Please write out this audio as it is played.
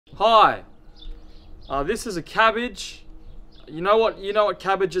Hi. This is a cabbage. You know what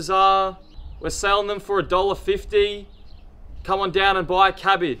cabbages are? We're selling them for $1.50. Come on down and buy a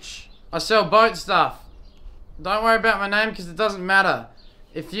cabbage. I sell boat stuff. Don't worry about my name because it doesn't matter.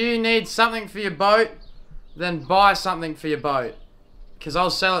 If you need something for your boat, then buy something for your boat. Because I'll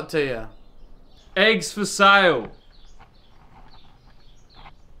sell it to you. Eggs for sale.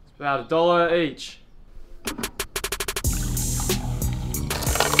 It's about $1 each.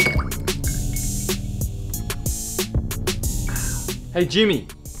 Hey Jimmy,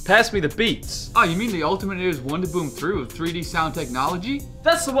 pass me the beats. Oh, you mean the Ultimate Ears Wonderboom 3 with 3D sound technology?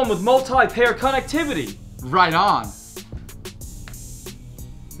 That's the one with multi-pair connectivity. Right on.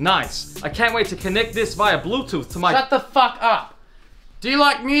 Nice. I can't wait to connect this via Bluetooth to my... Shut the fuck up. Do you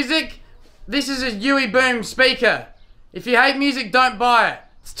like music? This is a Yui Boom speaker. If you hate music, don't buy it.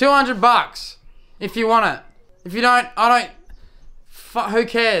 It's $200 if you want it. If you don't, who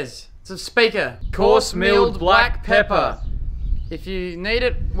cares? It's a speaker. Coarse milled black pepper. If you need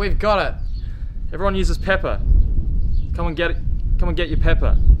it, we've got it. Everyone uses pepper. Come and get it. Come and get your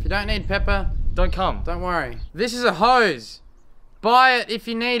pepper. If you don't need pepper, don't come. Don't worry. This is a hose. Buy it if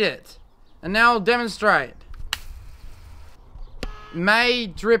you need it. And now I'll demonstrate. May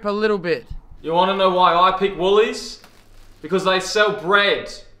drip a little bit. You want to know why I pick Woolies? Because they sell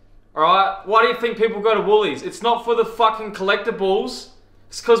bread. Alright? Why do you think people go to Woolies? It's not for the fucking collectibles.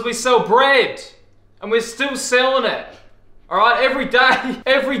 It's because we sell bread. And we're still selling it. Alright?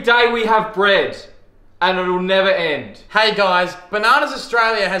 Every day we have bread. And it'll never end. Hey guys, Bananas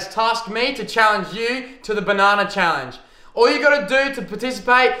Australia has tasked me to challenge you to the banana challenge. All you gotta do to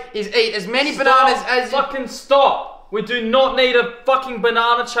participate is eat as many bananas as you... Fucking stop! We do not need a fucking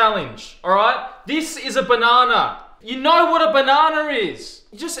banana challenge, alright? This is a banana. You know what a banana is.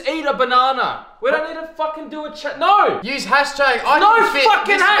 You just eat a banana. We don't need to fucking do a No! Use hashtag I No can fit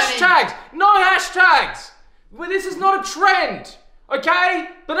fucking this hashtags! many... No hashtags! Well, this is not a trend. Okay?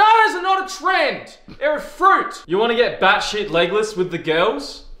 Bananas are not a trend. They're a fruit. You want to get batshit legless with the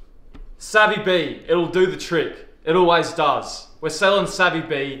girls? Savvy Bee. It'll do the trick. It always does. We're selling Savvy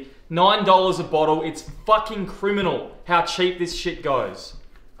Bee. $9 a bottle. It's fucking criminal how cheap this shit goes.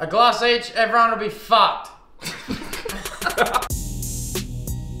 A glass each, everyone will be fucked.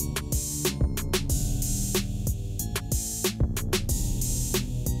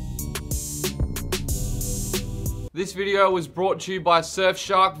 This video was brought to you by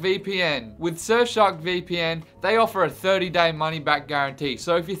Surfshark VPN. With Surfshark VPN, they offer a 30-day money-back guarantee.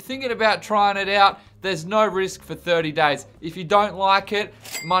 So if you're thinking about trying it out, there's no risk for 30 days. If you don't like it,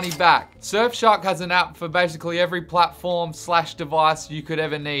 money back. Surfshark has an app for basically every platform / device you could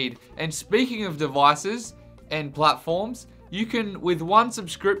ever need. And speaking of devices and platforms, you can, with one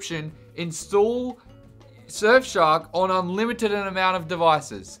subscription, install Surfshark on unlimited amount of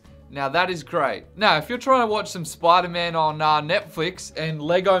devices. Now that is great. Now, if you're trying to watch some Spider-Man on Netflix and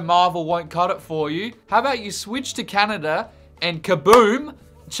Lego Marvel won't cut it for you, how about you switch to Canada and kaboom,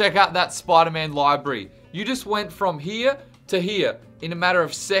 check out that Spider-Man library. You just went from here to here in a matter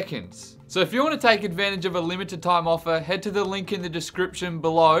of seconds. So if you want to take advantage of a limited time offer, head to the link in the description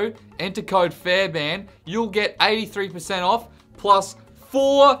below, enter code FAIRBAN, you'll get 83% off plus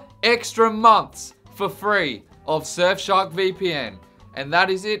 4 extra months for free of Surfshark VPN. And that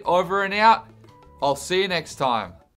is it, over and out. I'll see you next time.